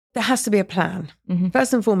there has to be a plan.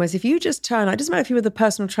 First and foremost, if you just turn up, it doesn't matter if you're with a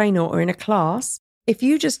personal trainer or in a class, if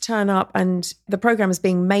you just turn up and the program is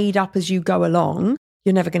being made up as you go along,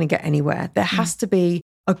 you're never going to get anywhere. There has to be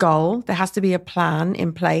a goal. There has to be a plan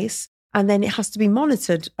in place. And then it has to be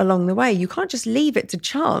monitored along the way. You can't just leave it to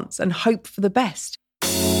chance and hope for the best.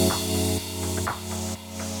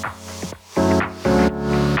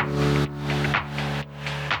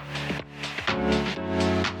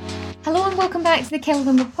 Hello and welcome back to the Kelly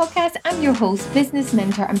Lundberg podcast. I'm your host, business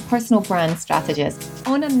mentor and personal brand strategist,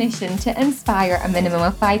 on a mission to inspire a minimum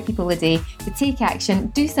of 5 people a day to take action,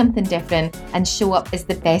 do something different and show up as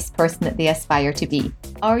the best person that they aspire to be.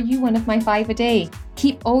 Are you one of my 5 a day?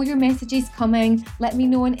 Keep all your messages coming. Let me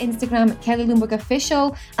know on Instagram at Kelly Lundberg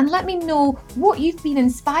Official and let me know what you've been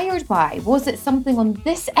inspired by. Was it something on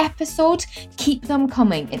this episode? Keep them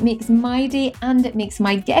coming. It makes my day and it makes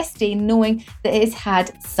my guest day knowing that it has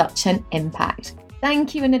had such an impact.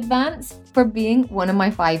 Thank you in advance for being one of my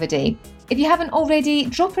 5 a day. If you haven't already,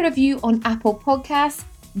 drop a review on Apple Podcasts.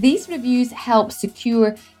 These reviews help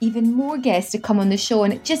secure even more guests to come on the show,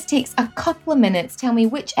 and it just takes a couple of minutes. Tell me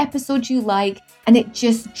which episode you like, and it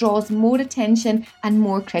just draws more attention and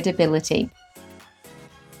more credibility.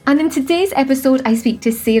 And in today's episode, I speak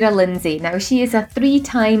to Sarah Lindsay. Now, she is a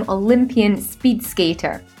 3-time Olympian speed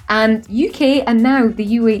skater and UK and now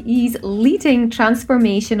the UAE's leading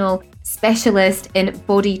transformational specialist in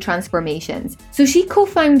body transformations. So she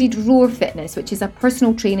co-founded Roar Fitness, which is a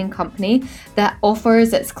personal training company that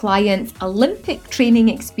offers its clients Olympic training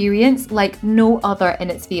experience like no other in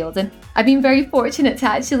its field. And I've been very fortunate to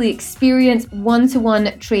actually experience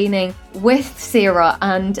one-to-one training with Sarah,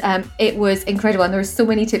 and it was incredible. And there were so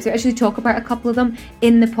many tips. We actually talk about a couple of them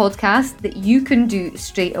in the podcast that you can do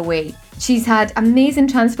straight away. She's had amazing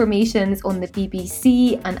transformations on the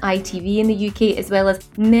BBC and ITV in the UK, as well as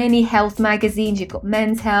many health magazines. You've got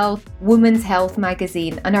Men's Health, Women's Health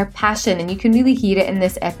magazine, and her passion, and you can really hear it in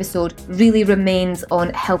this episode, really remains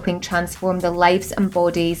on helping transform the lives and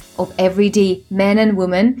bodies of everyday men and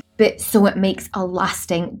women, but so it makes a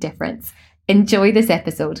lasting difference. Enjoy this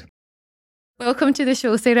episode. Welcome to the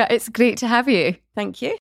show, Sarah. It's great to have you. Thank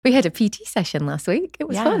you. We had a PT session last week. It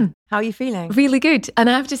was fun. How are you feeling? Really good. And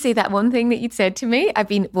I have to say that one thing that you'd said to me, I've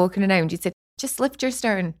been walking around. You said, just lift your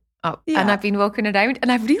sternum up. Yeah. And I've been walking around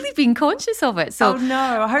and I've really been conscious of it. So, oh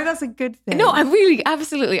no, I hope that's a good thing. No,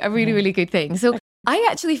 absolutely a really good thing. So I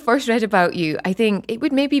actually first read about you, I think it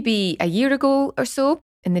would maybe be a year ago or so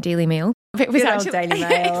in the Daily Mail. It was actually Daily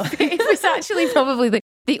Mail. It was actually probably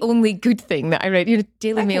the only good thing that I read. You know,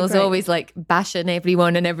 Daily Mail's always like bashing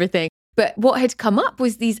everyone and everything. But what had come up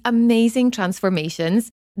was these amazing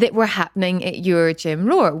transformations that were happening at your gym,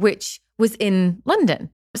 Roar, which was in London.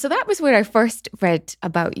 So that was where I first read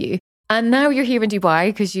about you. And now you're here in Dubai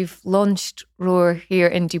because you've launched Roar here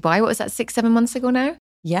in Dubai. What was that, 6-7 months ago now?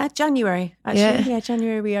 Yeah, January. Actually, yeah,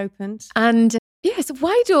 January we opened. And so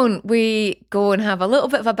why don't we go and have a little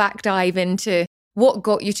bit of a back dive into what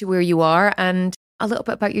got you to where you are and a little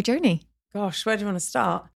bit about your journey? Gosh, where do you want to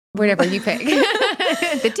start? Wherever you pick.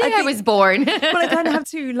 The day I was born. Well, I kind of have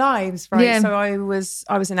 2 lives, right? Yeah. So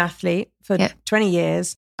I was an athlete for 20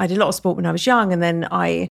 years. I did a lot of sport when I was young, and then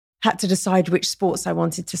I had to decide which sports I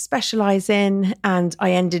wanted to specialize in. And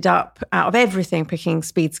I ended up, out of everything, picking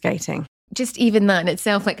speed skating. Just even that in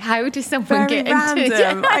itself, like how does someone Very get random, into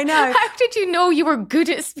it? I know. How did you know you were good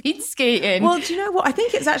at speed skating? Well, do you know what? I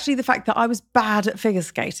think it's actually the fact that I was bad at figure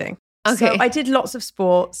skating. Okay. So I did lots of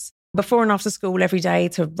sports before and after school every day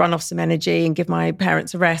to run off some energy and give my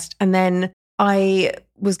parents a rest. And then I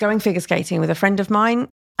was going figure skating with a friend of mine,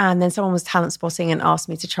 and then someone was talent spotting and asked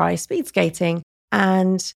me to try speed skating.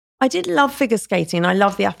 And I did love figure skating. I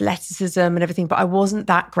love the athleticism and everything, but I wasn't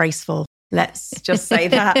that graceful. Let's just say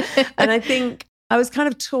that. And I think I was kind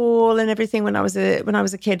of tall and everything when I was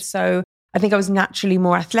a kid. So I think I was naturally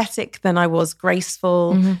more athletic than I was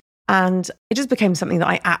graceful. Mm-hmm. And it just became something that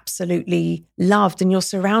I absolutely loved. And you're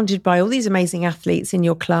surrounded by all these amazing athletes in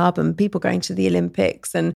your club and people going to the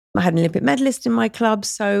Olympics. And I had an Olympic medalist in my club.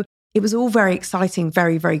 So it was all very exciting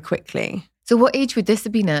very, very quickly. So what age would this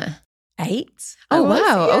have been at? 8. Oh,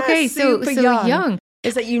 wow. Okay. So young.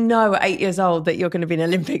 Is that at 8 years old that you're going to be an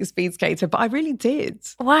Olympic speed skater, but I really did.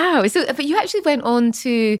 Wow. So, but you actually went on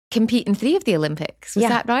to compete in 3 of the Olympics. Was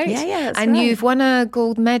that right? Yeah, that's and right. You've won a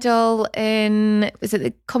gold medal in, is it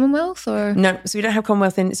the Commonwealth or? No, so we don't have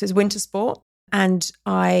Commonwealth in, so it's winter sport. And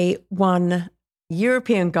I won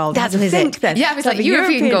European gold. That's it. Then. Yeah, it was like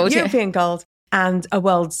European gold. European gold and a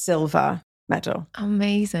world silver medal.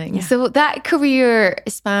 Amazing. Yeah. So that career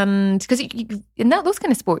spanned, because in those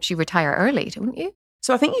kind of sports you retire early, don't you?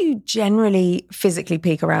 So I think you generally physically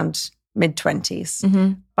peak around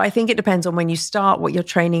mid-20s. But I think it depends on when you start, what your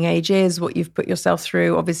training age is, what you've put yourself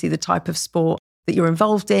through, obviously the type of sport that you're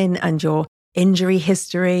involved in, and your injury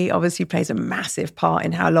history obviously plays a massive part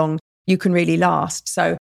in how long you can really last.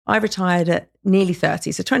 So I retired at nearly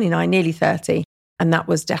 30, so 29, nearly 30, and that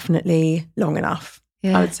was definitely long enough.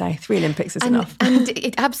 Yeah. I would say 3 Olympics is enough.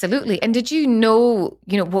 Absolutely. And did you know,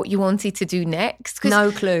 what you wanted to do next?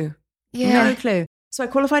 No clue. Yeah. No clue. So I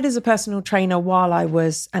qualified as a personal trainer while I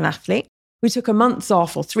was an athlete. We took a month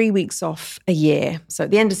off or 3 weeks off a year. So at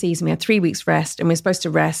the end of season, we had 3 weeks rest, and we were supposed to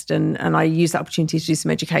rest. And I used that opportunity to do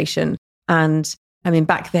some education. And I mean,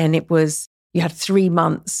 back then it was, you had 3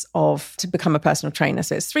 months to become a personal trainer.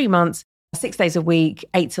 So it's 3 months, 6 days a week,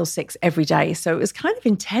 8 till 6 every day. So it was kind of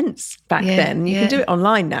intense back then. You can do it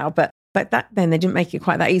online now, but back then they didn't make it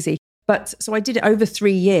quite that easy. But so I did it over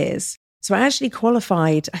 3 years. So I actually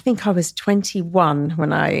qualified, I think I was 21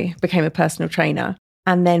 when I became a personal trainer.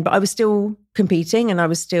 But I was still competing, and I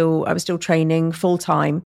was still training full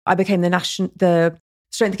time. I became the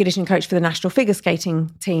strength and conditioning coach for the national figure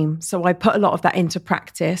skating team. So I put a lot of that into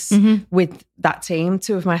practice with that team.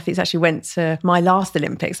 2 of my athletes actually went to my last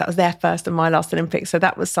Olympics. That was their first and my last Olympics. So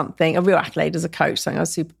that was something, a real accolade as a coach, something I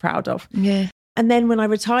was super proud of. Yeah. And then when I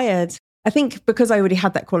retired, I think because I already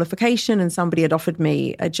had that qualification and somebody had offered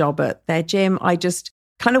me a job at their gym, I just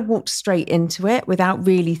kind of walked straight into it without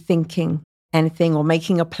really thinking anything or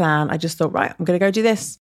making a plan. I just thought, right, I'm going to go do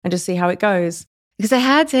this and just see how it goes. Because I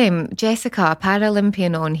had Jessica, a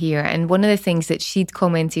Paralympian, on here, and one of the things that she'd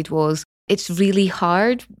commented was it's really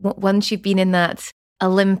hard once you've been in that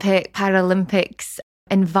Paralympics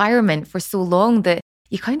environment for so long that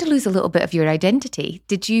you kind of lose a little bit of your identity.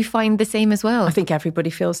 Did you find the same as well? I think everybody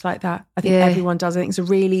feels like that. I think everyone does. I think it's a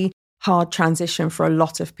really hard transition for a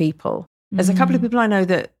lot of people. There's a couple of people I know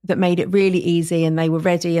that made it really easy, and they were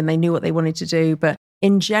ready and they knew what they wanted to do. But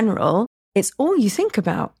in general, it's all you think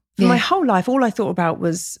about. For my whole life, all I thought about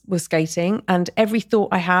was skating, and every thought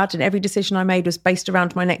I had and every decision I made was based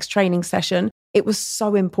around my next training session. It was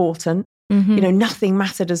so important. Nothing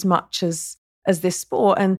mattered as much as this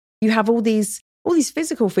sport. And you have all these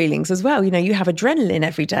physical feelings as well. You have adrenaline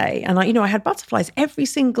every day. And I had butterflies every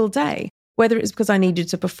single day, whether it was because I needed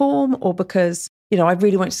to perform or because, I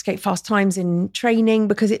really wanted to skate fast times in training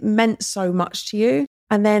because it meant so much to you.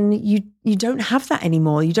 And then you don't have that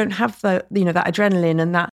anymore. You don't have that adrenaline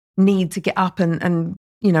and that need to get up and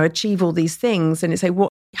achieve all these things. And it's like,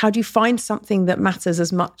 how do you find something that matters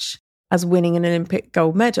as much as winning an Olympic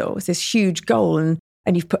gold medal? It's this huge goal, and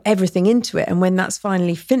you've put everything into it. And when that's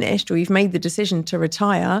finally finished, or you've made the decision to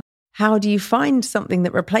retire, how do you find something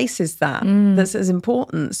that replaces that, that's as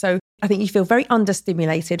important? So I think you feel very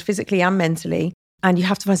understimulated physically and mentally, and you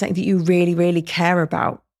have to find something that you really, really care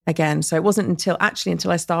about again. So it wasn't until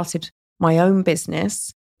I started my own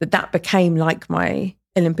business that became like my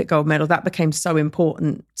Olympic gold medal. That became so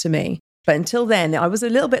important to me. But until then, I was a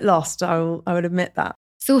little bit lost. I would admit that.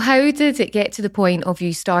 So how did it get to the point of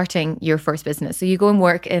you starting your first business? So you go and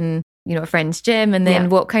work in, a friend's gym, and then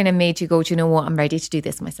what kind of made you go, do you know what, I'm ready to do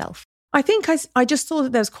this myself? I think I just thought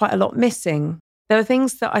that there was quite a lot missing. There were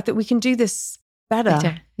things that I thought we can do this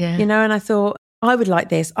better. Yeah. And I thought, I would like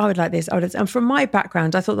this. And from my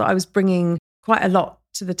background, I thought that I was bringing quite a lot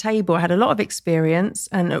to the table. I had a lot of experience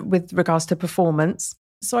and with regards to performance.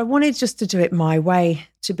 So I wanted just to do it my way,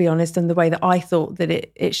 to be honest, and the way that I thought that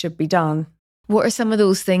it should be done. What are some of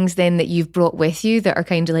those things then that you've brought with you that are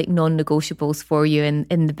kind of like non-negotiables for you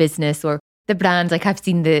in the business or the brand? Like I've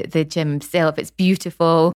seen the gym setup, it's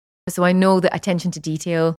beautiful. So I know that attention to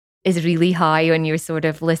detail is really high on your sort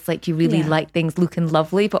of list. Like you really like things looking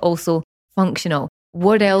lovely, but also functional.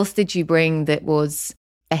 What else did you bring that was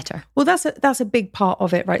better? Well, that's a big part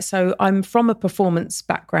of it, right? So I'm from a performance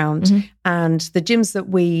background, and the gyms that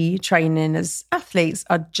we train in as athletes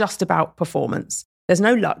are just about performance. There's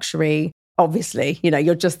no luxury. Obviously,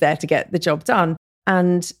 you're just there to get the job done.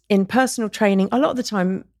 And in personal training, a lot of the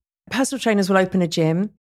time, personal trainers will open a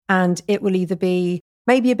gym and it will either be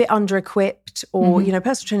maybe a bit under-equipped or,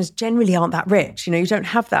 personal trainers generally aren't that rich. You don't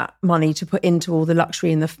have that money to put into all the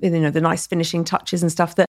luxury and the nice finishing touches and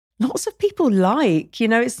stuff that lots of people like.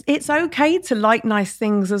 It's okay to like nice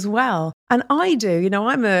things as well. And I do,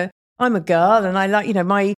 I'm a girl, and I like,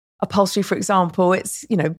 my upholstery, for example, it's,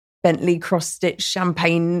 Bentley cross-stitch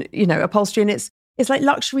champagne, upholstery, and it's like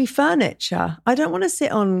luxury furniture. I don't want to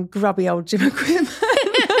sit on grubby old gym equipment,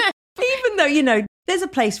 even though, there's a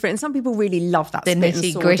place for it. And some people really love that the spit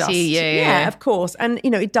and sawdust. Gritty, yeah, of course. And,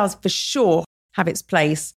 it does for sure have its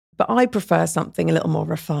place. But I prefer something a little more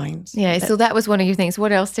refined. Yeah, so that was one of your things.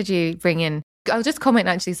 What else did you bring in? I'll just comment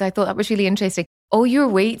actually, so I thought that was really interesting. All your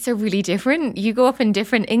weights are really different. You go up in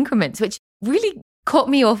different increments, which really caught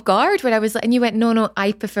me off guard when I was like, and you went, no,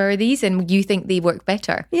 I prefer these and you think they work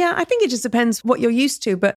better. Yeah, I think it just depends what you're used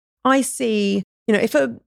to. But I see, if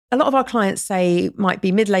a lot of our clients say might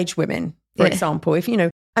be middle-aged women, for example,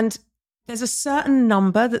 and there's a certain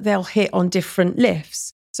number that they'll hit on different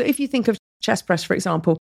lifts. So if you think of chest press, for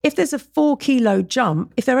example, if there's a 4 kilo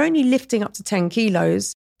jump, if they're only lifting up to 10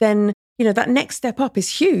 kilos, then, that next step up is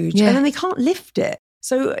huge and then they can't lift it.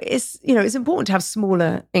 So it's important to have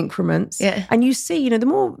smaller increments. Yeah. And you see, the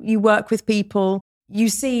more you work with people, you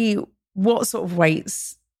see what sort of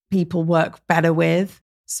weights people work better with.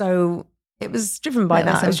 So it was driven by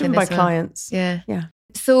that. It was driven by clients. Yeah. Yeah.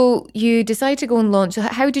 So you decided to go and launch.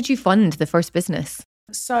 How did you fund the first business?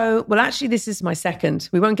 So, well, actually, this is my second.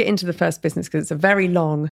 We won't get into the first business because it's a very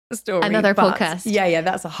long story. Another podcast. Yeah,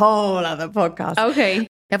 that's a whole other podcast. Okay.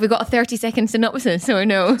 Have we got a 30-second synopsis or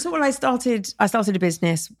no? So when I started a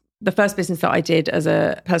business, the first business that I did as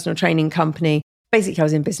a personal training company, basically I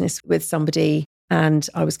was in business with somebody and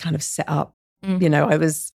I was kind of set up. I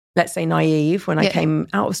was, let's say, naive when I came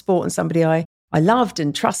out of sport, and somebody I loved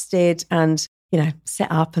and trusted and, set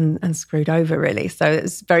up and screwed over really. So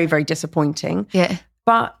it's very, very disappointing. Yeah.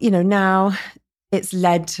 But, now it's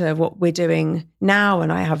led to what we're doing now,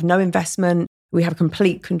 and I have no investment. We have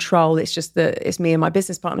complete control. It's just that it's me and my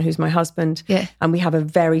business partner, who's my husband. Yeah. And we have a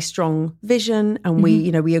very strong vision, and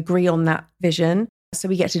we agree on that vision. So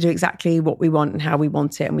we get to do exactly what we want and how we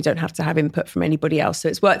want it, and we don't have to have input from anybody else. So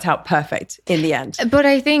it's worked out perfect in the end. But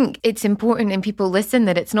I think it's important, and people listen,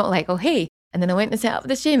 that it's not like, oh, hey, and then I went and set up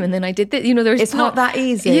this gym and then I did this. It's not that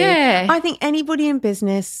easy. Yeah. I think anybody in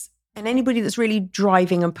business and anybody that's really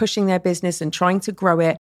driving and pushing their business and trying to grow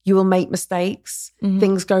it, you will make mistakes.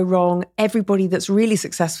 Things go wrong. Everybody that's really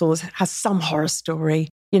successful has some horror story.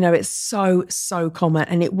 It's so common,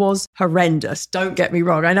 and it was horrendous. Don't get me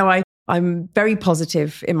wrong. I know I'm very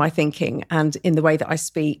positive in my thinking and in the way that I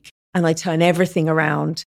speak, and I turn everything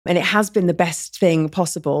around, and it has been the best thing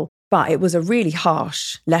possible. But it was a really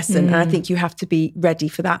harsh lesson. And I think you have to be ready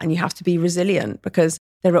for that, and you have to be resilient, because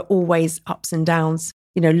there are always ups and downs.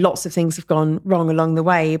 Lots of things have gone wrong along the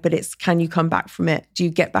way, but it's, can you come back from it? Do you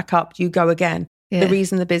get back up? Do you go again? Yeah. The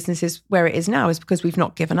reason the business is where it is now is because we've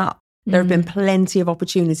not given up. There have been plenty of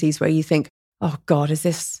opportunities where you think, oh God, is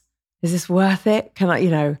this worth it? Can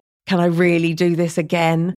I really do this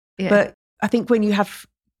again? Yeah. But I think when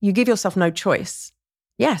you give yourself no choice,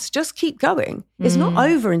 yes, just keep going. It's not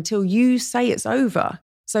over until you say it's over.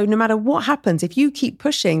 So no matter what happens, if you keep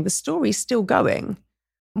pushing, the story's still going.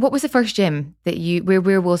 What was the first gym that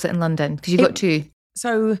where was it in London? Because you've got two.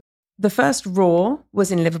 So the first Raw was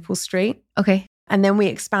in Liverpool Street. Okay. And then we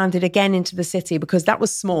expanded again into the city because that was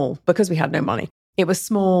small, because we had no money. It was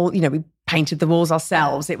small, we painted the walls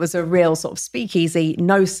ourselves. It was a real sort of speakeasy,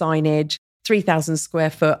 no signage, 3,000 square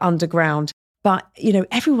foot underground. But,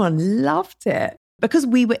 everyone loved it because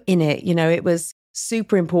we were in it. It was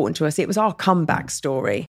super important to us. It was our comeback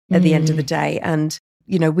story at the end of the day. And,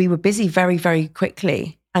 we were busy very, very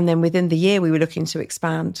quickly. And then within the year, we were looking to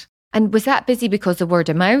expand. And was that busy because of word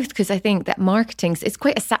of mouth? Because I think that it's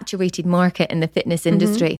quite a saturated market in the fitness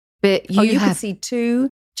industry. But you could see 2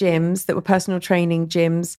 gyms that were personal training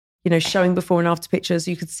gyms, showing before and after pictures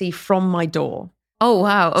you could see from my door. Oh,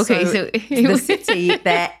 wow. Okay. So the city,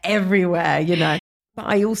 they're everywhere, But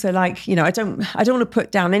I also like, I don't want to put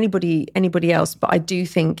down anybody else, but I do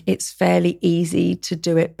think it's fairly easy to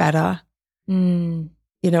do it better. And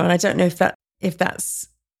I don't know if that's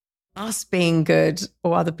us being good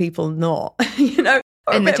or other people not,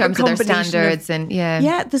 in the terms of their standards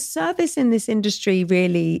Yeah, the service in this industry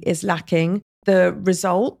really is lacking. The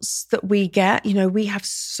results that we get, we have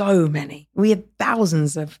so many. We have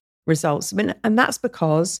thousands of results. And that's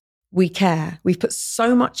because we care. We've put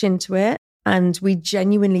so much into it, and we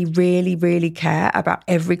genuinely really, really care about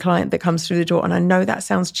every client that comes through the door. And I know that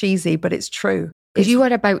sounds cheesy, but it's true. Because you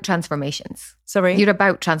are about transformations. Sorry? You're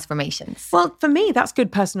about transformations. Well, for me, that's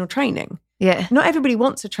good personal training. Yeah. Not everybody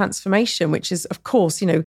wants a transformation, which is, of course,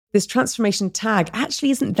 this transformation tag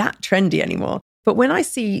actually isn't that trendy anymore. But when I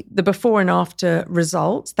see the before and after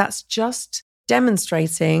results, that's just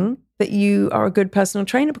demonstrating that you are a good personal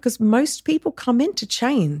trainer, because most people come in to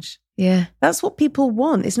change. Yeah. That's what people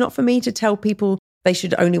want. It's not for me to tell people they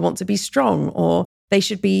should only want to be strong, or they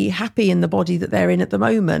should be happy in the body that they're in at the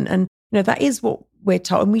moment. And that is what we're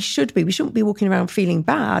told, and we should be. We shouldn't be walking around feeling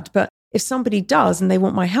bad. But if somebody does and they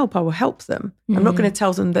want my help, I will help them. I'm not going to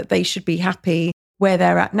tell them that they should be happy where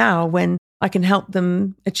they're at now when I can help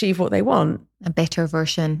them achieve what they want. A better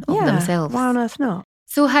version of themselves. Why on earth not?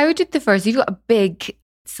 So how did you've got a big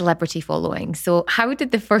celebrity following. So how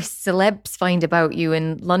did the first celebs find about you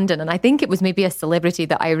in London? And I think it was maybe a celebrity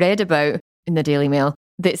that I read about in the Daily Mail.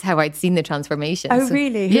 That's how I'd seen the transformation. Oh,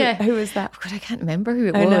 really? Yeah. Who was that? Oh, God, I can't remember who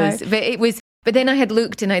it was. No. But then I had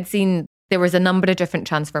looked and I'd seen there was a number of different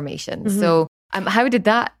transformations. So how did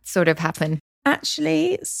that sort of happen?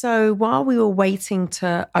 Actually, so while we were waiting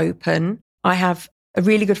to open, I have a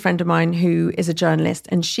really good friend of mine who is a journalist,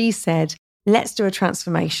 and she said, let's do a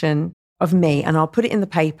transformation of me and I'll put it in the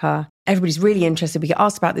paper. Everybody's really interested. We get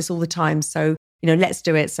asked about this all the time. So, let's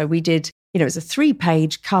do it. So we did, it was a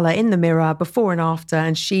 3-page colour in the Mirror, before and after,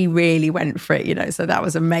 and she really went for it, so that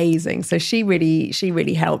was amazing. So she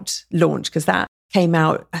really helped launch, because that came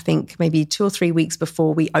out, I think, maybe 2 or 3 weeks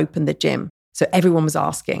before we opened the gym. So everyone was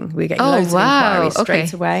asking. We were getting loads of inquiries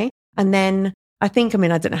straight away. And then I think,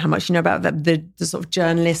 I don't know how much you know about the sort of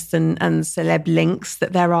journalists and celeb links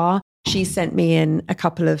that there are. She sent me in a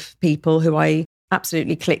couple of people who I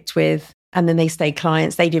absolutely clicked with, and then they stayed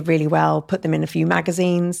clients. They did really well, put them in a few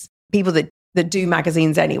magazines, people that do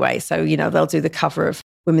magazines anyway. So, they'll do the cover of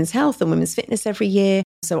Women's Health and Women's Fitness every year.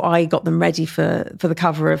 So I got them ready for the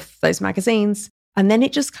cover of those magazines. And then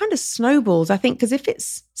it just kind of snowballs, I think, because if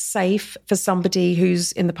it's safe for somebody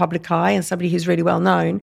who's in the public eye and somebody who's really well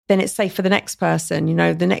known, then it's safe for the next person,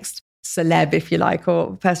 the next celeb, if you like,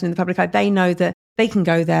 or person in the public eye. They know that they can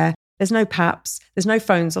go there. There's no PAPs. There's no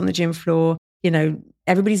phones on the gym floor.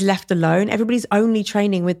 Everybody's left alone. Everybody's only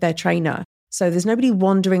training with their trainer. So there's nobody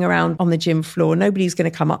wandering around on the gym floor. Nobody's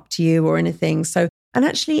going to come up to you or anything. So, and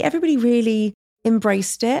actually everybody really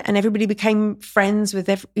embraced it, and everybody became friends with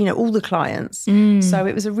all the clients. So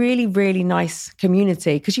it was a really, really nice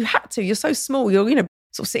community, because you had to. You're so small. You're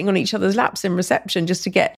sort of sitting on each other's laps in reception just to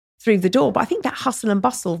get through the door. But I think that hustle and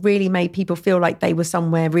bustle really made people feel like they were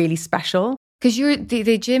somewhere really special. Because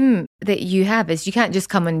the gym that you have is, you can't just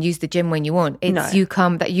come and use the gym when you want. It's you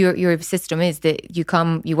come, that your system is that you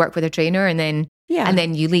come, you work with a trainer, and then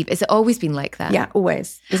you leave. Has it always been like that? Yeah,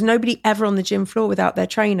 always. There's nobody ever on the gym floor without their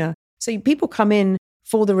trainer. So people come in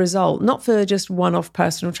for the result, not for just one-off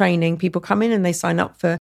personal training. People come in and they sign up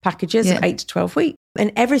for packages of 8 to 12 weeks.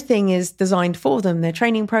 And everything is designed for them, their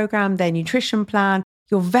training program, their nutrition plan.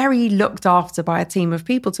 You're very looked after by a team of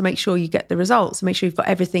people to make sure you get the results, and make sure you've got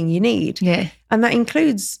everything you need. Yeah. And that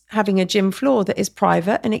includes having a gym floor that is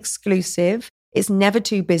private and exclusive. It's never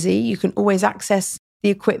too busy. You can always access the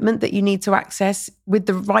equipment that you need to access with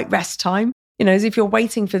the right rest time. As if you're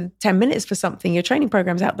waiting for 10 minutes for something, your training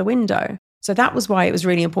program's out the window. So that was why it was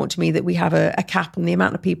really important to me that we have a cap on the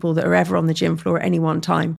amount of people that are ever on the gym floor at any one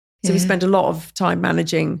time. So we spend a lot of time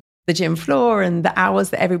managing the gym floor and the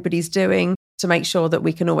hours that everybody's doing to make sure that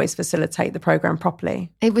we can always facilitate the program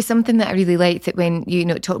properly. It was something that I really liked, that when you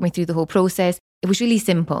talked me through the whole process, it was really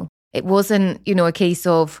simple. It wasn't, a case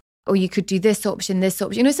of, oh, you could do this option.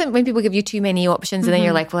 When people give you too many options and then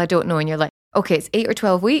you're like, well, I don't know. And you're like, okay, it's 8 or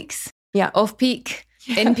 12 weeks. Yeah. Off peak,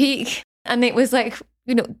 in peak. And it was like,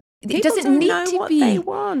 it doesn't need to be they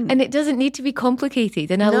want. And it doesn't need to be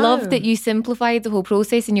complicated. And I love that you simplified the whole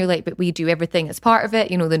process, and you're like, but we do everything as part of it,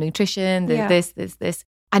 the nutrition, this,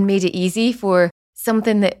 and made it easy for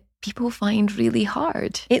something that people find really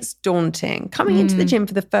hard. It's daunting. Coming into the gym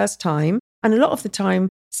for the first time, and a lot of the time,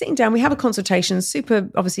 sitting down, we have a consultation, super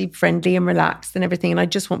obviously friendly and relaxed and everything. And I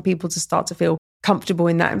just want people to start to feel comfortable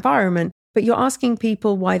in that environment. But you're asking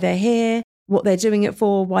people why they're here, what they're doing it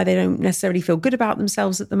for, why they don't necessarily feel good about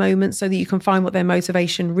themselves at the moment, so that you can find what their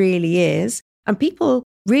motivation really is. And people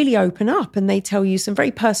really open up and they tell you some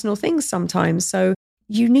very personal things sometimes. So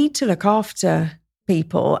you need to look after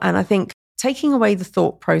people. And I think taking away the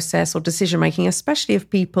thought process or decision making, especially if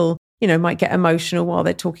people, might get emotional while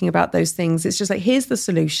they're talking about those things, it's just like, here's the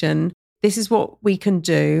solution. This is what we can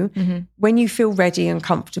do. When you feel ready and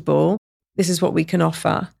comfortable, this is what we can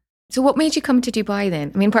offer. So what made you come to Dubai then?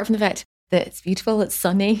 Apart from the fact that it's beautiful, it's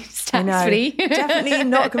sunny, it's tax-free. Definitely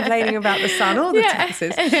not complaining about the sun or the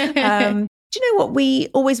taxes. Do you know what? We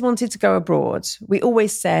always wanted to go abroad. We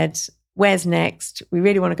always said, where's next? We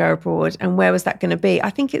really want to go abroad. And where was that going to be? I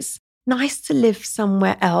think it's nice to live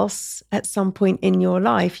somewhere else at some point in your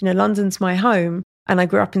life. London's my home, and I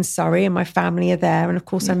grew up in Surrey and my family are there. And of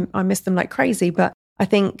course, I miss them like crazy. But I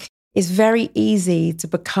think it's very easy to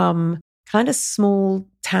become kind of small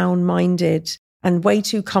town minded and way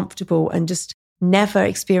too comfortable and just never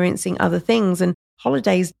experiencing other things. And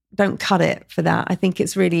holidays don't cut it for that. I think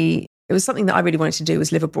it was something that I really wanted to do,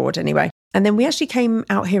 was live abroad anyway. And then we actually came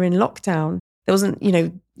out here in lockdown. There wasn't,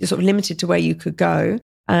 you're sort of limited to where you could go.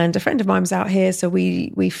 And a friend of mine was out here. So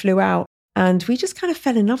we flew out and we just kind of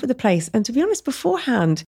fell in love with the place. And to be honest,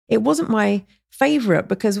 beforehand, it wasn't my favorite,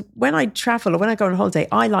 because when I travel or when I go on holiday,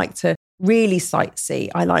 I like to really sightsee.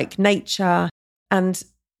 I like nature. And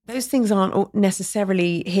those things aren't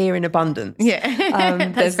necessarily here in abundance.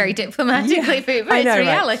 Yeah, that's very diplomatically put, but it's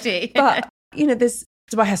reality. Right? But,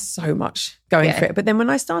 Dubai has so much going for it. But then when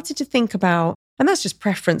I started to think about, and that's just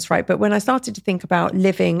preference, right? But when I started to think about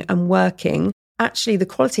living and working, actually the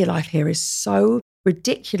quality of life here is so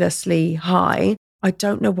ridiculously high. I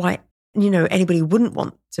don't know why, anybody wouldn't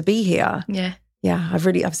want to be here. Yeah. Yeah,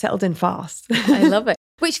 I've settled in fast. I love it.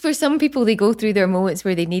 Which for some people, they go through their moments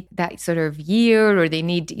where they need that sort of year or they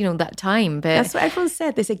need, that time. But that's what everyone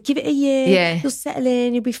said. They said, give it a year, you'll settle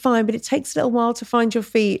in, you'll be fine. But it takes a little while to find your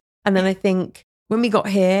feet. And then I think when we got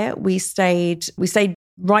here, we stayed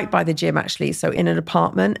right by the gym, actually. So in an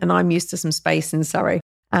apartment, and I'm used to some space in Surrey.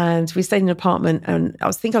 And we stayed in an apartment, and I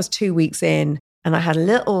was 2 weeks in, and I had a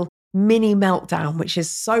little mini meltdown, which is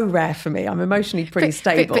so rare for me. I'm emotionally pretty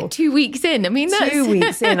stable. But 2 weeks in, that's... 2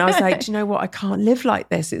 weeks in, I was like, do you know what? I can't live like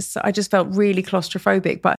this. I just felt really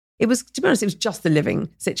claustrophobic. But it was, to be honest, it was just the living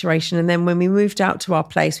situation. And then when we moved out to our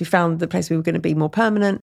place, we found the place we were going to be more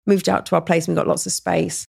permanent, moved out to our place, and we got lots of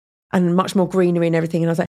space and much more greenery and everything. And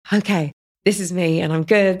I was like, okay, this is me and I'm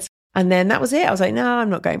good. And then that was it. I was like, no, I'm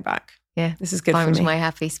not going back. Yeah, this is good for me. Found my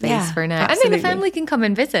happy space for now. Absolutely. And then the family can come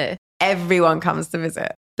and visit. Everyone comes to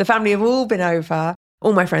visit. The family have all been over.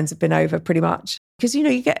 All my friends have been over pretty much. Because,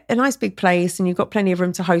 you get a nice big place and you've got plenty of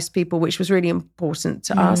room to host people, which was really important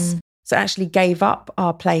to us. So I actually gave up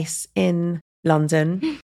our place in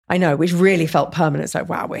London. I know, which really felt permanent. It's like,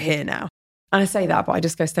 wow, we're here now. And I say that, but I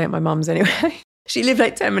just go stay at my mum's anyway. She lived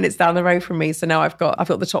like 10 minutes down the road from me. So now I've got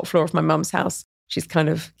the top floor of my mum's house. She's kind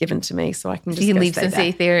of given to me, so I can just leave some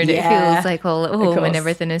safe there, and it feels like all at home and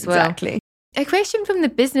everything as well. Exactly. A question from the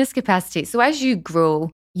business capacity. So as you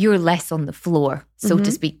grow, you're less on the floor, so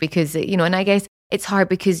to speak, because, and I guess it's hard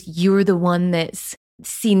because you're the one that's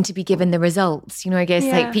seen to be given the results. I guess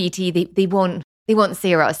like PT, they want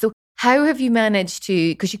Sarah. So how have you managed to,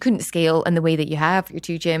 because you couldn't scale in the way that you have your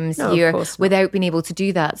 2 gyms here without being able to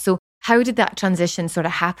do that. So how did that transition sort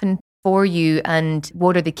of happen for you, and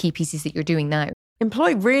what are the key pieces that you're doing now?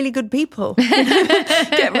 Employ really good people.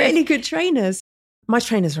 Get really good trainers. My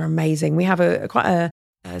trainers are amazing. We have quite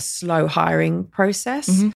a slow hiring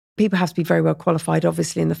process. People have to be very well qualified,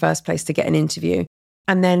 obviously, in the first place to get an interview.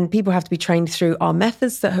 And then people have to be trained through our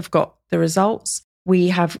methods that have got the results. We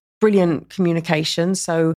have brilliant communication.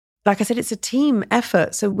 So like I said, it's a team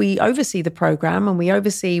effort. So we oversee the program and we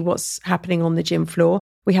oversee what's happening on the gym floor.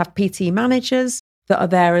 We have PT managers that are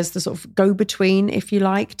there as the sort of go-between, if you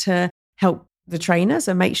like, to help the trainers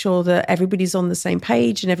and make sure that everybody's on the same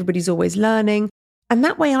page and everybody's always learning. And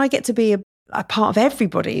that way I get to be a part of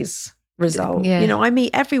everybody's result. I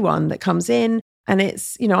meet everyone that comes in, and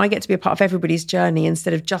it's, I get to be a part of everybody's journey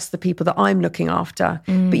instead of just the people that I'm looking after.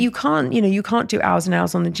 But you can't do hours and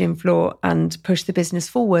hours on the gym floor and push the business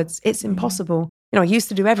forwards. It's impossible. I used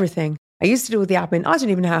to do everything. I used to do all the admin. I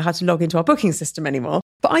don't even know how to log into our booking system anymore,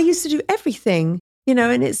 but I used to do everything,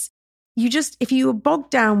 and it's, if you are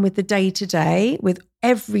bogged down with the day-to-day, with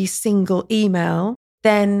every single email,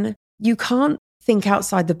 then you can't think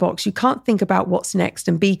outside the box. You can't think about what's next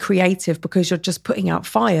and be creative because you're just putting out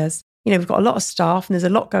fires. We've got a lot of staff and there's a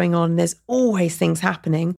lot going on. And there's always things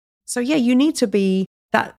happening. So you need to be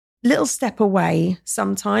that little step away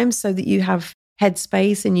sometimes so that you have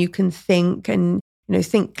headspace and you can think and,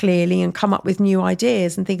 think clearly and come up with new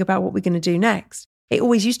ideas and think about what we're going to do next. It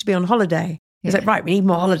always used to be on holiday. It's like, right, we need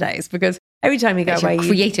more holidays because every time you go away,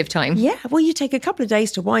 creative time. Yeah. Well, you take a couple of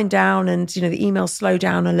days to wind down and, the emails slow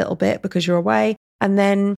down a little bit because you're away. And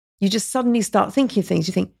then you just suddenly start thinking of things.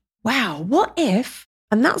 You think, wow, what if?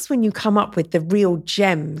 And that's when you come up with the real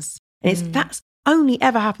gems. And that's only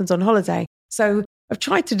ever happens on holiday. So I've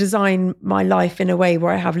tried to design my life in a way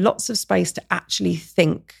where I have lots of space to actually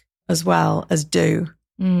think as well as do,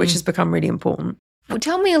 which has become really important. Well,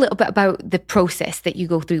 tell me a little bit about the process that you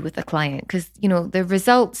go through with the client, because, the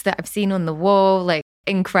results that I've seen on the wall, like,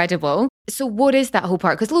 incredible. So what is that whole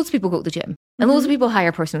part? Because loads of people go to the gym and loads of people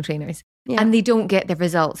hire personal trainers and they don't get the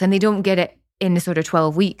results and they don't get it in the sort of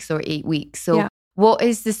 12 weeks or 8 weeks. So what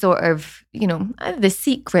is the sort of, the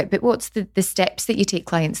secret, but what's the steps that you take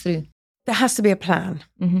clients through? There has to be a plan.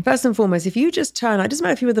 First and foremost, if you just turn up, it doesn't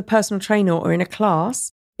matter if you're with a personal trainer or in a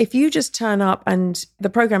class, if you just turn up and the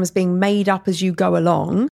program is being made up as you go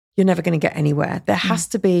along, you're never going to get anywhere. There has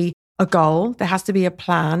to be a goal. There has to be a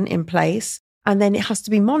plan in place. And then it has to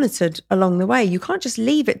be monitored along the way. You can't just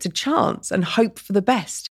leave it to chance and hope for the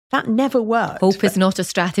best. That never works. Hope is not a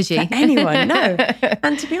strategy. For anyone, no.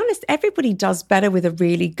 And to be honest, everybody does better with a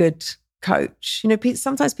really good coach.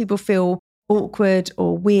 Sometimes people feel awkward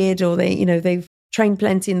or weird, or they've trained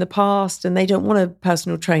plenty in the past and they don't want a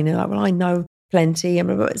personal trainer. Like, well, I know plenty. And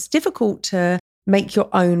it's difficult to make your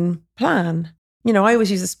own plan. You know, I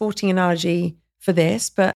always use a sporting analogy for this,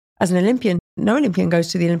 but as an Olympian, no Olympian goes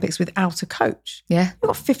to the Olympics without a coach. Yeah. You've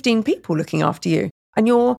got 15 people looking after you and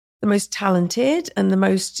you're the most talented and the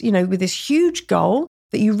most, you know, with this huge goal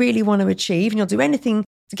that you really want to achieve and you'll do anything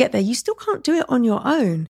to get there. You still can't do it on your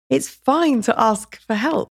own. It's fine to ask for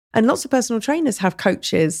help. And lots of personal trainers have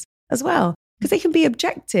coaches as well because they can be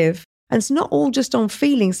objective. And it's not all just on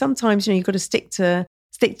feeling. Sometimes, you know, you've got to stick to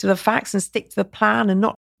the facts and stick to the plan and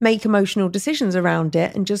not make emotional decisions around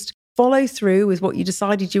it and just follow through with what you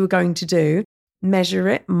decided you were going to do, measure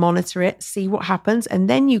it, monitor it, see what happens, and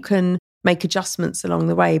then you can make adjustments along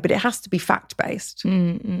the way. But it has to be fact-based.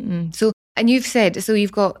 So, and you've said, so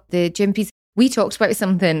you've got the gym piece. We talked about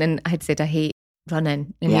something and I had said, I hate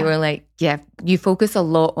running. And you were like, yeah, you focus a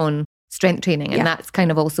lot on strength training. And that's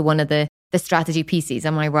kind of also one of the strategy pieces.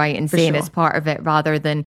 Am I right in saying it's part of it rather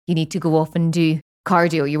than you need to go off and do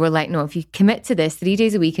cardio? You were like, no, if you commit to this 3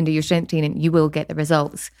 days a week and do your strength training, you will get the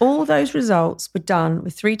results. All those results were done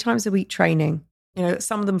with 3 times a week training, you know,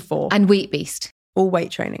 some of them 4. And weight-based. All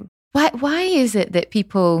weight training. Why is it that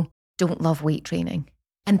people don't love weight training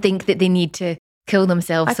and think that they need to kill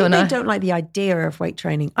themselves? I think they don't like the idea of weight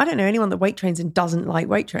training. I don't know anyone that weight trains and doesn't like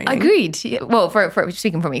weight training. Agreed. Well, for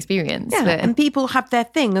speaking from experience. Yeah, and people have their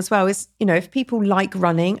thing as well. Is, you know, if people like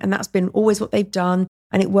running and that's been always what they've done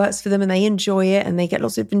and it works for them and they enjoy it and they get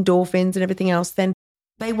lots of endorphins and everything else, then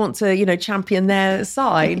they want to, you know, champion their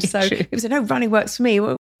side. So if you say, no, running works for me,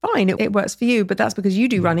 well, fine, it works for you, but that's because you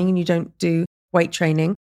do running and you don't do weight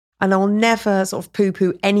training. And I'll never sort of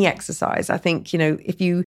poo-poo any exercise. I think, you know, if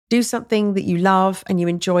you do something that you love and you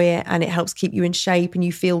enjoy it and it helps keep you in shape and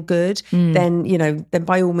you feel good, then, you know, then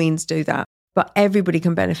by all means do that. But everybody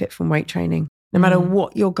can benefit from weight training. No matter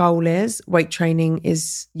what your goal is, weight training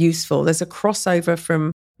is useful. There's a crossover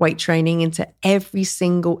from weight training into every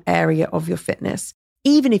single area of your fitness.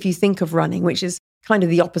 Even if you think of running, which is kind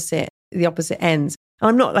of the opposite ends.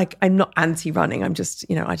 I'm not anti-running. I'm just,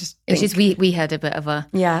 you know, It's just we had a bit of a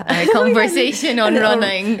a conversation on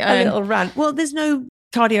running. A little rant. Well, there's no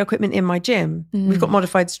cardio equipment in my gym. We've got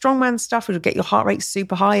modified strongman stuff, which will get your heart rate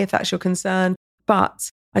super high if that's your concern. But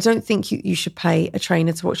I don't think you should pay a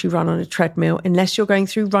trainer to watch you run on a treadmill unless you're going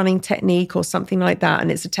through running technique or something like that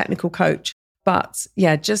and it's a technical coach. But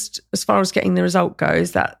yeah, just as far as getting the result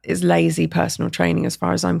goes, that is lazy personal training as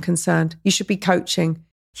far as I'm concerned. You should be coaching.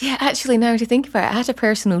 Yeah, actually, now to think about it, I had a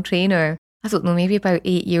personal trainer, I don't know, maybe about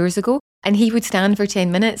 8 years ago, and he would stand for 10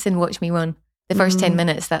 minutes and watch me run. The first 10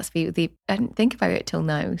 minutes, I didn't think about it till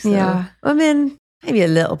now. So. Yeah, I mean, maybe a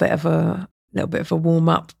little bit of a warm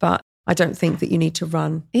up, but I don't think that you need to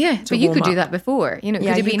run. Yeah, but you could do that before. You know, could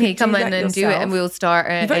have been, hey, come in and do it and we'll start.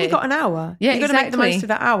 You've only got an hour. Yeah, You've got to make the most of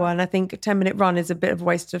that hour. And I think a 10-minute run is a bit of a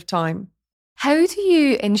waste of time. How do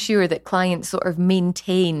you ensure that clients sort of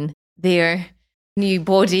maintain their new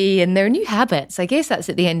body and their new habits? I guess that's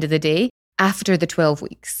at the end of the day, after the 12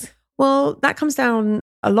 weeks. Well, that comes down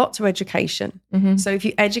a lot to education. So if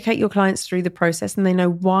you educate your clients through the process and they know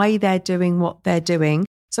why they're doing what they're doing.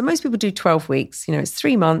 So most people do 12 weeks, you know, it's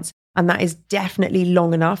 3 months. And that is definitely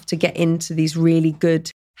long enough to get into these really good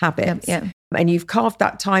habits. Yeah. And you've carved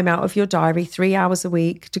that time out of your diary, 3 hours a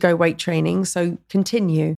week to go weight training. So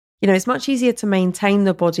continue. You know, it's much easier to maintain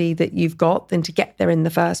the body that you've got than to get there in the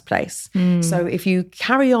first place. So if you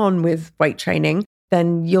carry on with weight training,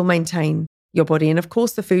 then you'll maintain your body. And of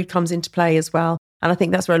course, the food comes into play as well. And I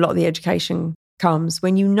think that's where a lot of the education comes.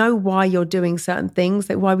 When you know why you're doing certain things,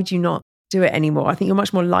 that why would you not do it anymore? I think you're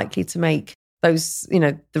much more likely to make those, you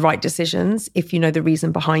know, the right decisions if you know the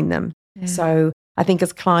reason behind them. Yeah. So I think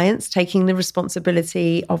as clients, taking the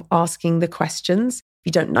responsibility of asking the questions. If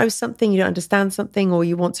you don't know something, you don't understand something, or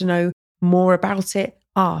you want to know more about it,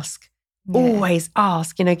 ask. Yeah. Always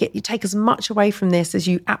ask, you know, take as much away from this as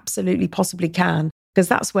you absolutely possibly can, because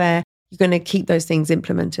that's where you're going to keep those things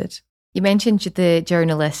implemented. You mentioned the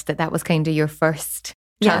journalist, that was kind of your first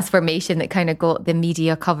transformation that kind of got the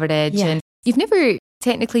media coverage. Yeah. And you've never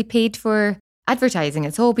technically paid for advertising.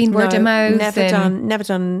 It's all been word of mouth. Never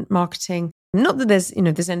done marketing. Not that there's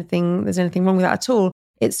anything wrong with that at all.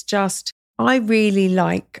 It's just, I really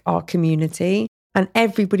like our community and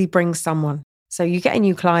everybody brings someone. So you get a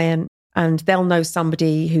new client and they'll know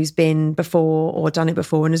somebody who's been before or done it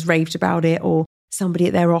before and has raved about it, or somebody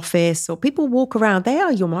at their office, or people walk around. They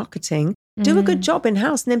are your marketing. Do a good job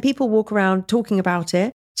in-house. And then people walk around talking about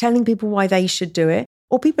it, telling people why they should do it.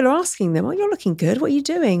 Or people are asking them, oh, you're looking good. What are you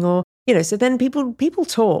doing? Or, you know, so then people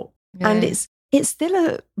talk. Yeah. And it's still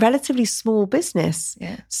a relatively small business.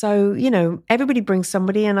 Yeah. So, everybody brings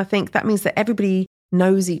somebody, and I think that means that everybody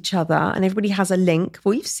knows each other and everybody has a link.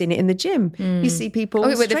 Well, you've seen it in the gym. You see people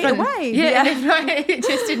straight away. Right.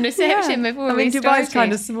 Just in reception before we started. Dubai's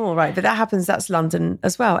kind of small, right? But that's London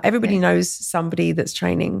as well. Everybody knows somebody that's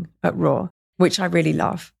training at Raw, which I really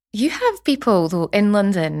love. You have people, though, in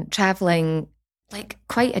London travelling like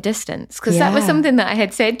quite a distance, because that was something that I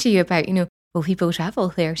had said to you about, well, people travel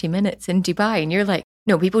 30 minutes in Dubai, and you're like,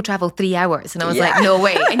 no, people travel 3 hours. And I was like, no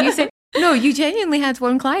way. And you said, no, you genuinely had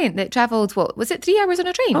one client that travelled, what, was it 3 hours on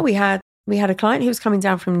a train? Oh, we had a client who was coming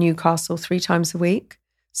down from Newcastle 3 times a week.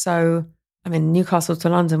 So, Newcastle to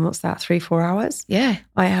London, what's that, 3-4 hours? Yeah.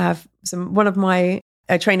 I have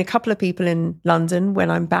I train a couple of people in London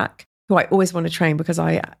when I'm back, who I always want to train because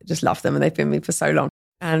I just love them and they've been with me for so long.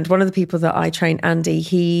 And one of the people that I train, Andy,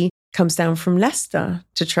 he comes down from Leicester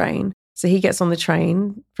to train. So he gets on the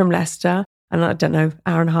train from Leicester and I don't know,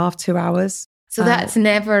 hour and a half, 2 hours. So that's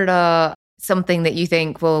never something that you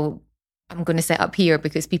think, well, I'm going to set up here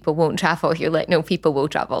because people won't travel. You're like, no, people will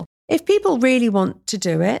travel. If people really want to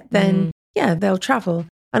do it, then they'll travel.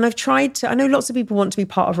 And I know lots of people want to be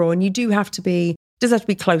part of Raw, and you do have to be, it does have to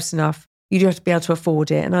be close enough. You do have to be able to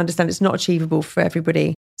afford it. And I understand it's not achievable for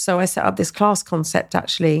everybody. So I set up this class concept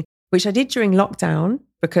actually, which I did during lockdown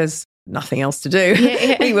because nothing else to do.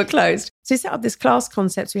 We were closed. So we set up this class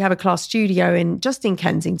concept. We have a class studio in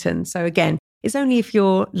Kensington. So again, it's only if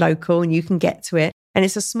you're local and you can get to it. And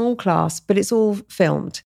it's a small class, but it's all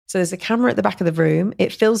filmed. So there's a camera at the back of the room.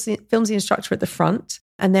 It films the instructor at the front,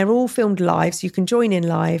 and they're all filmed live. So you can join in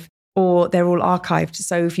live, or they're all archived.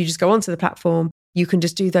 So if you just go onto the platform, you can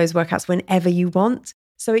just do those workouts whenever you want.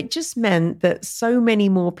 So it just meant that so many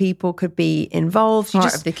more people could be involved.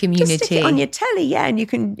 Part of the community. Just stick it on your telly, and you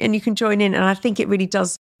can join in. And I think it really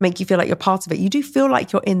does make you feel like you're part of it. You do feel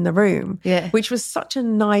like you're in the room, which was such a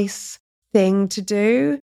nice thing to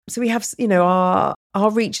do. So we have,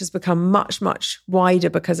 our reach has become much, much wider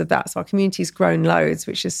because of that. So our community's grown loads,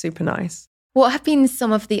 which is super nice. What have been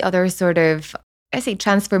some of the other sort of,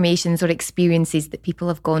 transformations or experiences that people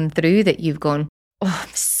have gone through that you've gone, oh,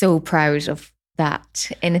 I'm so proud of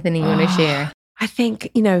that? Anything you want to share? I think,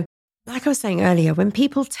 like I was saying earlier, when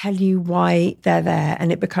people tell you why they're there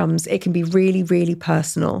and it can be really, really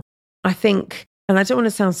personal, I think, and I don't want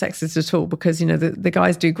to sound sexist at all because, the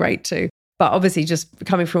guys do great too. But obviously just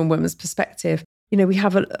coming from a woman's perspective, we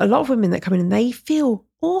have a lot of women that come in and they feel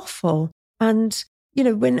awful. And,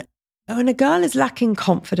 when a girl is lacking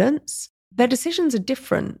confidence, their decisions are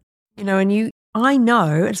different, and I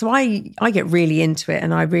know, and so I get really into it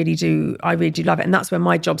and I really do love it. And that's where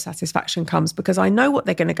my job satisfaction comes because I know what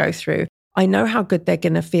they're going to go through. I know how good they're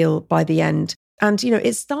going to feel by the end. And,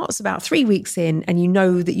 it starts about 3 weeks in and you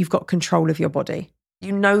know that you've got control of your body.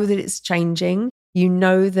 You know that it's changing. You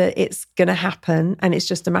know that it's going to happen and it's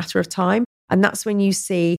just a matter of time. And that's when you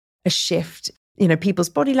see a shift, people's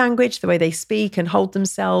body language, the way they speak and hold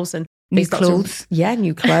themselves and new clothes.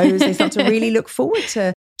 New clothes. They start to really look forward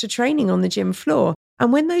to training on the gym floor.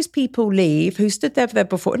 And when those people leave who stood there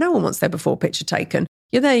before, no one wants their before picture taken.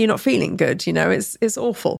 You're there, you're not feeling good. It's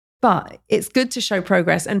awful, but it's good to show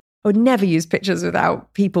progress. And I would never use pictures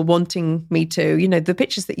without people wanting me to. The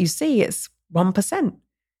pictures that you see, it's 1%.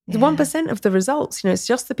 The 1% of the results, it's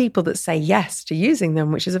just the people that say yes to using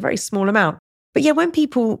them, which is a very small amount. But yeah, when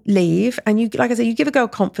people leave and you, like I say, you give a girl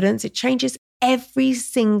confidence, it changes every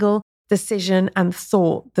single decision and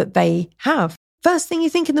thought that they have. First thing you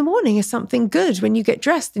think in the morning is something good when you get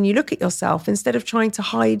dressed and you look at yourself instead of trying to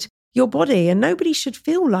hide your body. And nobody should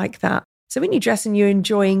feel like that. So when you dress and you're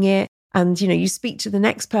enjoying it and, you speak to the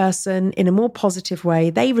next person in a more positive way,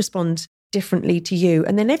 they respond differently to you.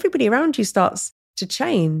 And then everybody around you starts to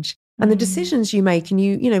change. And the decisions you make and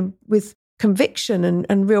you with conviction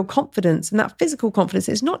and real confidence, and that physical confidence,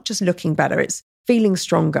 it's not just looking better, it's feeling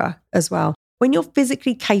stronger as well. When you're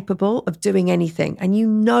physically capable of doing anything and you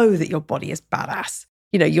know that your body is badass,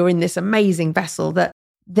 you're in this amazing vessel,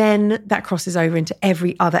 then that crosses over into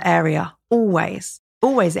every other area. Always,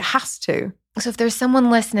 it has to. So if there's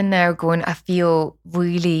someone listening now going, I feel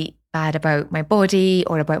really bad about my body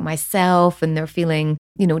or about myself and they're feeling,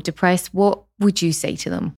 depressed, what would you say to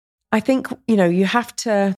them? I think, you have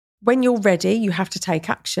to, when you're ready, you have to take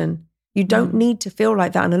action. You don't need to feel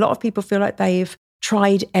like that. And a lot of people feel like they've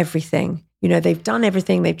tried everything. They've done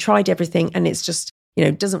everything, they've tried everything, and it's just,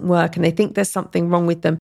 doesn't work. And they think there's something wrong with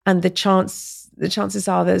them. And the chances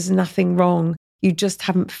are there's nothing wrong. You just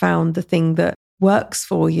haven't found the thing that works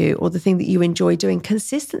for you or the thing that you enjoy doing.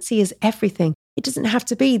 Consistency is everything. It doesn't have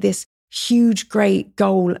to be this huge, great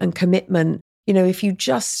goal and commitment. if you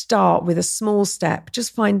just start with a small step,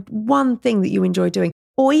 just find one thing that you enjoy doing,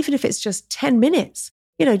 or even if it's just 10 minutes,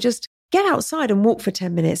 just get outside and walk for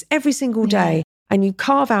 10 minutes every single day. And you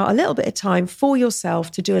carve out a little bit of time for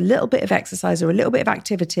yourself to do a little bit of exercise or a little bit of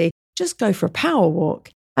activity. Just go for a power walk.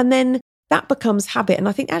 And then that becomes habit. And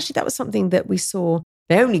I think actually that was something that we saw.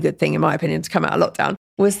 The only good thing, in my opinion, to come out of lockdown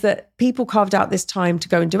was that people carved out this time to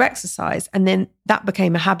go and do exercise. And then that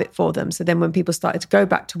became a habit for them. So then when people started to go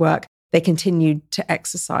back to work, they continued to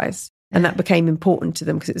exercise. And that became important to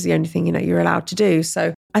them because it was the only thing, you're allowed to do.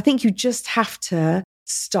 So I think you just have to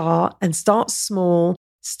start small,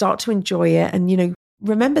 start to enjoy it. And,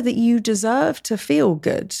 remember that you deserve to feel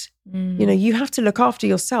good. You have to look after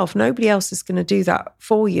yourself. Nobody else is going to do that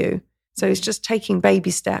for you. So it's just taking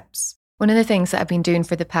baby steps. One of the things that I've been doing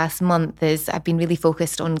for the past month is I've been really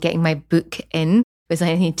focused on getting my book in because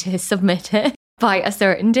I need to submit it by a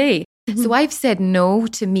certain day. So I've said no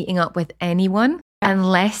to meeting up with anyone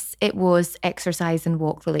unless it was exercise and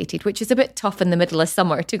walk related, which is a bit tough in the middle of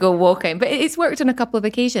summer to go walking, but it's worked on a couple of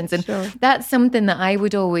occasions. And that's something that I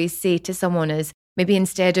would always say to someone is maybe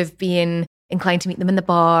instead of being inclined to meet them in the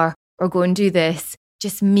bar or go and do this,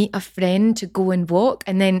 just meet a friend to go and walk.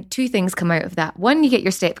 And then two things come out of that. One, you get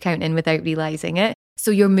your step count in without realising it.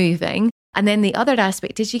 So you're moving. And then the other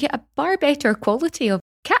aspect is you get a far better quality of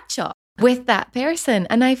catch up with that person.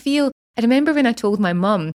 And I remember when I told my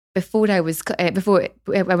mum when I was back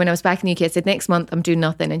in the UK, I said, next month I'm doing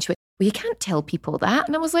nothing. And she went, well, you can't tell people that.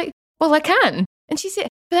 And I was like, well, I can. And she said,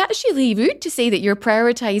 but that's really rude to say that you're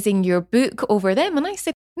prioritising your book over them. And I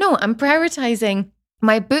said, no, I'm prioritising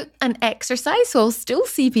my book and exercise. So I'll still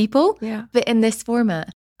see people, but in this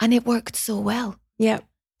format. And it worked so well. Yeah.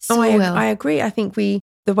 Well. I agree. I think the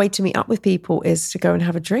way to meet up with people is to go and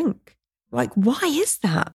have a drink. Like, why is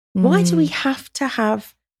that? Why do we have to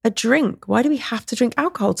have a drink? Why do we have to drink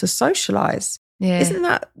alcohol to socialise? Yeah. Isn't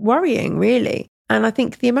that worrying, really? And I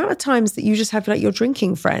think the amount of times that you just have like your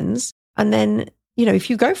drinking friends, and then, if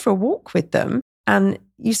you go for a walk with them and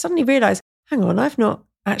you suddenly realise, hang on, I've not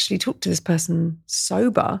actually talked to this person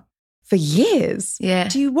sober for years. Yeah.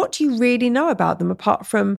 What do you really know about them apart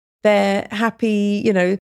from their happy,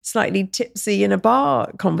 slightly tipsy in a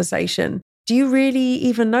bar conversation? Do you really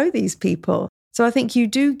even know these people? So I think you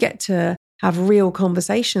do get to have real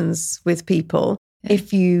conversations with people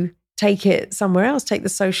if you take it somewhere else, take the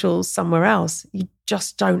socials somewhere else. You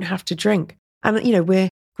just don't have to drink. And, we're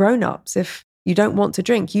grown-ups. If you don't want to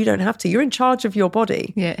drink, you don't have to. You're in charge of your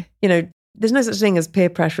body. Yeah. There's no such thing as peer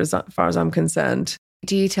pressure as far as I'm concerned.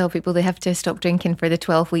 Do you tell people they have to stop drinking for the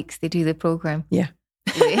 12 weeks they do the programme? Yeah.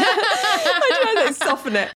 I try to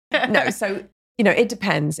soften it. No, so, it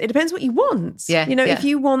depends. It depends what you want. Yeah. If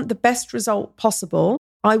you want the best result possible,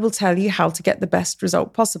 I will tell you how to get the best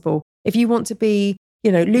result possible. If you want to be,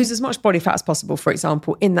 lose as much body fat as possible, for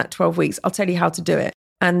example, in that 12 weeks, I'll tell you how to do it.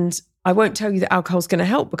 And I won't tell you that alcohol's going to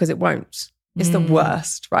help because it won't. It's the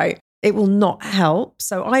worst, right? It will not help.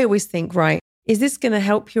 So I always think, right, is this going to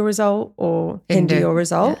help your result or hinder your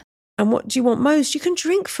result? Yeah. And what do you want most? You can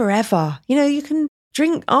drink forever. You can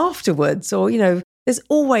drink afterwards or, there's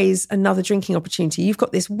always another drinking opportunity. You've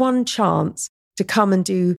got this one chance to come and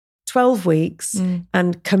do 12 weeks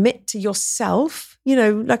and commit to yourself,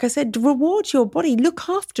 like I said, reward your body, look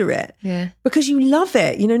after it because you love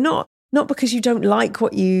it, not because you don't like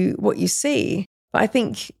what you see. But I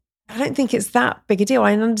don't think it's that big a deal.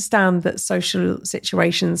 I understand that social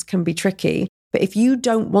situations can be tricky, but if you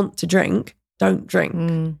don't want to drink, don't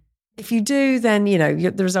drink. If you do, then,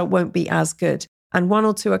 the result won't be as good. And one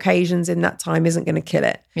or two occasions in that time isn't going to kill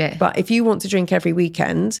it. Yeah. But if you want to drink every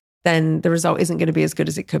weekend, then the result isn't going to be as good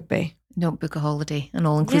as it could be. Don't book a holiday, an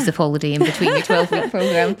all-inclusive holiday in between your 12-week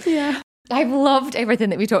programme. Yeah. I've loved everything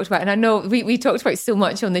that we talked about. And I know we talked about so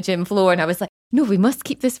much on the gym floor and I was like, no, we must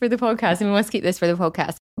keep this for the podcast and we must keep this for the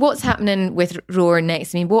podcast. What's happening with Roar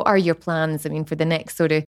next? I mean, what are your plans? I mean, for the next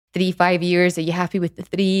sort of 3-5 years, are you happy with the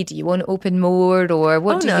 3? Do you want to open more or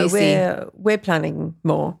what do you see? We're planning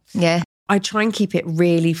more. Yeah. I try and keep it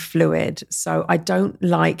really fluid. So I don't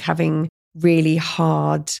like having a really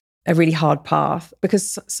hard path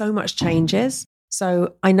because so much changes.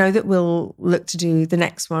 So I know that we'll look to do the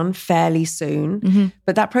next one fairly soon,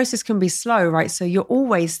 but that process can be slow, right? So you're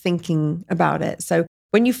always thinking about it. So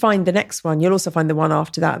when you find the next one, you'll also find the one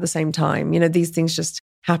after that at the same time. These things just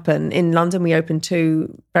happen. In London, we opened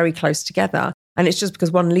 2 very close together and it's just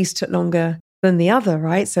because one lease took longer than the other,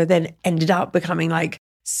 right? So then ended up becoming like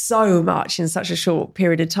so much in such a short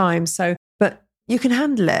period of time. So, but you can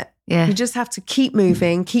handle it. Yeah. You just have to keep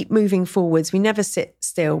moving forwards. We never sit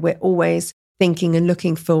still. We're always thinking and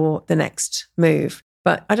looking for the next move.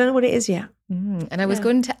 but I don't know what it is yet. And I was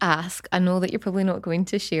going to ask, I know that you're probably not going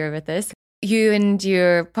to share with us. You and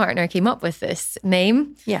your partner came up with this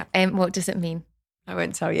name. Yeah. What does it mean? I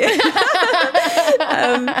won't tell you.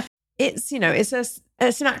 It's,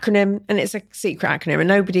 it's an acronym, and it's a secret acronym, and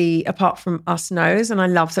nobody apart from us knows. And I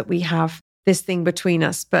love that we have this thing between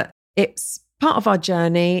us, but it's part of our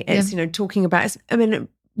journey. It's, talking about,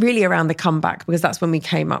 really around the comeback, because that's when we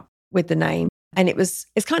came up with the name. And it's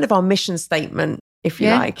kind of our mission statement, if you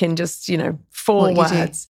like, in just, 4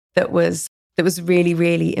 words that was really,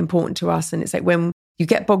 really important to us. And it's like when you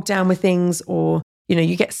get bogged down with things, or,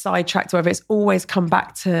 you get sidetracked or whatever, it's always come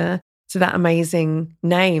back to that amazing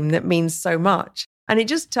name that means so much. And it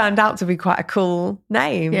just turned out to be quite a cool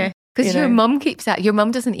name. Yeah. Because your mum keeps that. Your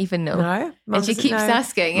mum doesn't even know. No. And she keeps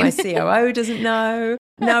asking. My COO doesn't know.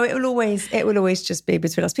 No, it will always just be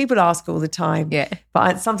between us. People ask all the time. Yeah.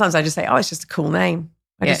 But sometimes I just say, it's just a cool name.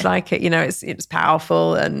 I just like it. It's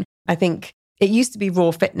powerful. And I think it used to be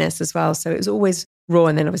Raw Fitness as well. So it was always Raw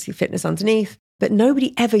and then obviously fitness underneath. But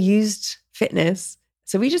nobody ever used fitness.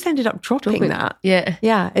 So we just ended up dropping that. Yeah.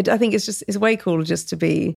 Yeah. I think it's way cooler just to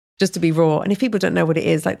be Raw. And if people don't know what it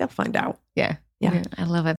is, they'll find out. Yeah. I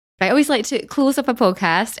love it. I always like to close up a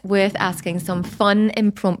podcast with asking some fun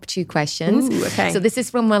impromptu questions. Ooh, okay. So this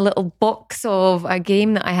is from a little box of a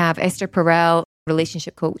game that I have. Esther Perel,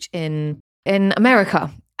 relationship coach in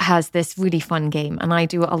America, has this really fun game, and I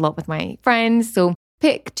do it a lot with my friends. So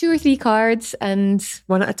pick 2 or 3 cards and...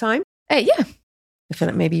 One at a time? Yeah. I feel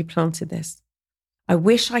like maybe you planted this. I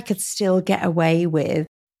wish I could still get away with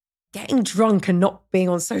getting drunk and not being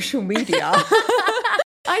on social media.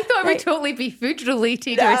 I thought it would totally be food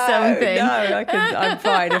related or something. No, I'm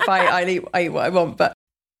fine if I eat what I want. But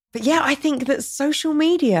yeah, I think that social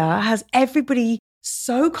media has everybody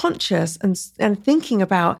so conscious and thinking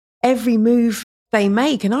about every move they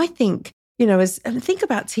make. And I think, think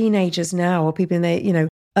about teenagers now, or people in their,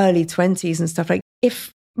 early 20s and stuff. Like,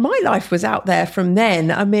 if my life was out there from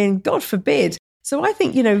then, God forbid. So I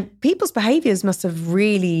think, people's behaviors must have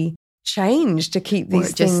really changed to keep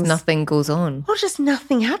these things. Just nothing goes on. Or just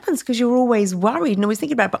nothing happens because you're always worried and always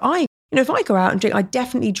thinking about it. But if I go out and drink, I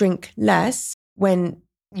definitely drink less when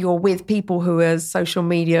you're with people who are social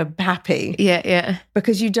media happy. Yeah.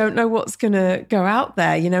 Because you don't know what's going to go out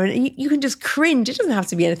there, and you can just cringe. It doesn't have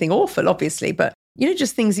to be anything awful, obviously, but,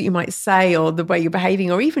 just things that you might say, or the way you're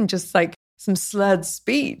behaving, or even just like some slurred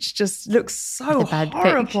speech just looks so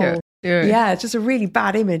horrible. Yeah, it's just a really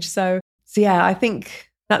bad image. So yeah, I think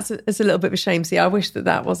it's a little bit of a shame. See, I wish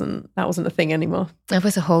that wasn't a thing anymore. I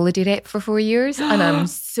was a holiday rep for 4 years, and I'm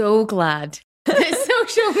so glad that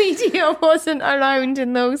social media wasn't around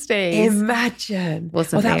in those days. Imagine.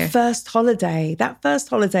 Wasn't there. That first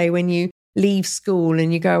holiday when you leave school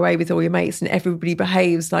and you go away with all your mates and everybody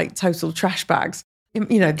behaves like total trash bags.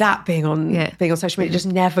 That being on social media just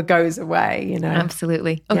never goes away,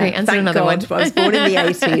 Absolutely. Okay, answer another one. I was born in the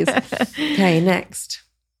 80s. Okay, next.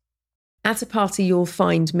 At a party, you'll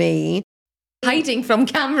find me hiding from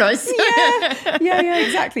cameras. Yeah,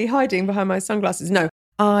 exactly. Hiding behind my sunglasses. No,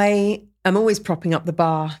 I am always propping up the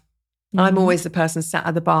bar. Mm-hmm. I'm always the person sat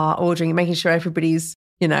at the bar ordering and making sure everybody's,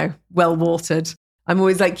 well watered. I'm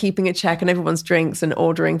always like keeping a check on everyone's drinks and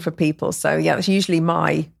ordering for people. So yeah, that's usually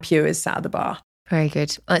my pew is sat at the bar. Very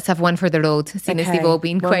good. Let's have one for the road, seeing as they've all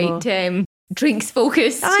been quite drinks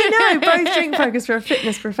focused. I know, both drink focused for a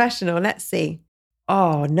fitness professional. Let's see.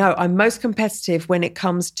 Oh, no, I'm most competitive when it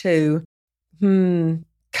comes to,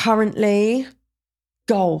 currently,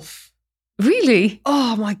 golf. Really?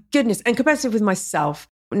 Oh, my goodness. And competitive with myself,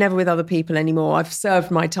 never with other people anymore. I've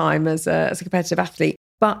served my time as a competitive athlete,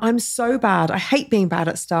 but I'm so bad. I hate being bad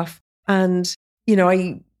at stuff. And,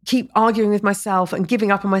 I keep arguing with myself and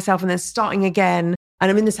giving up on myself and then starting again.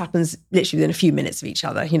 And this happens literally within a few minutes of each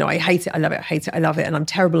other. I hate it, I love it, I hate it, I love it. And I'm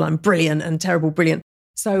terrible, I'm brilliant, and terrible, brilliant.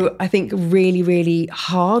 So I think really, really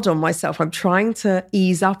hard on myself. I'm trying to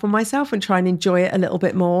ease up on myself and try and enjoy it a little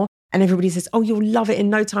bit more. And everybody says, oh, you'll love it in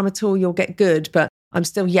no time at all, you'll get good. But I'm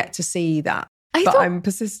still yet to see that. I'm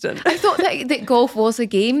persistent. I thought that golf was a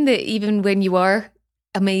game that even when you are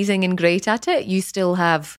amazing and great at it, you still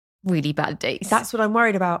have really bad days. That's what I'm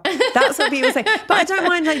worried about. That's what people say. But I don't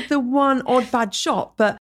mind like the one odd bad shot.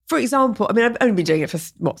 But for example, I've only been doing it for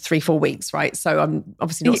 3-4 weeks, right? So I'm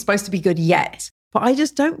obviously not supposed to be good yet. But I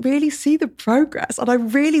just don't really see the progress. And I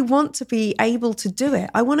really want to be able to do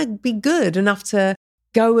it. I want to be good enough to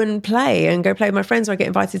go and play with my friends, or I get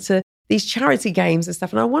invited to these charity games and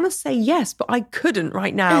stuff. And I want to say yes, but I couldn't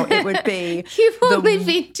right now. It would be You've only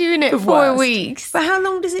been doing it 4 weeks. But how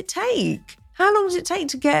long does it take? How long does it take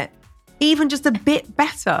to get even just a bit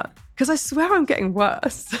better? Because I swear I'm getting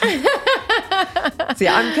worse. So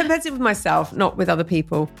yeah, I'm competitive with myself, not with other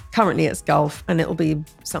people. Currently it's golf, and it'll be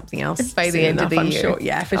something else by the end of the year. I'm sure.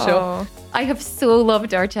 Yeah, for sure. I have so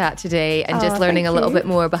loved our chat today, and just learning a little bit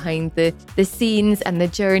more behind the scenes and the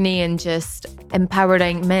journey, and just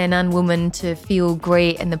empowering men and women to feel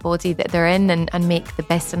great in the body that they're in, and make the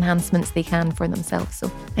best enhancements they can for themselves. So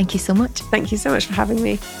thank you so much. Thank you so much for having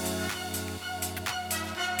me.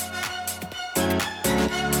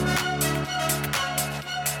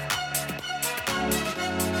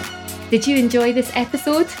 Did you enjoy this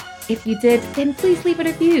episode? If you did, then please leave a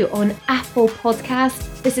review on Apple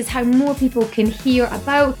Podcasts. This is how more people can hear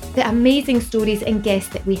about the amazing stories and guests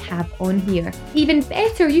that we have on here. Even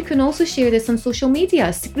better, you can also share this on social media.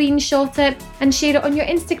 Screenshot it and share it on your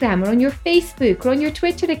Instagram or on your Facebook or on your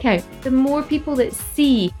Twitter account. The more people that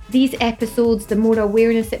see these episodes, the more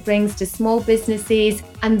awareness it brings to small businesses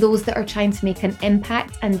and those that are trying to make an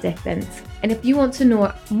impact and difference. And if you want to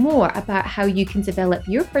know more about how you can develop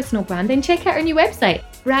your personal brand, then check out our new website,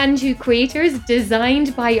 Brand New Creators,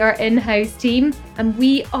 designed by our in-house team. And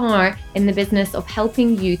we are in the business of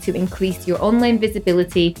helping you to increase your online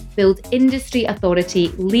visibility, build industry authority,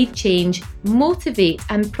 lead change, motivate,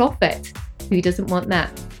 and profit. Who doesn't want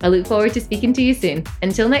that? I look forward to speaking to you soon.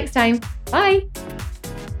 Until next time, bye.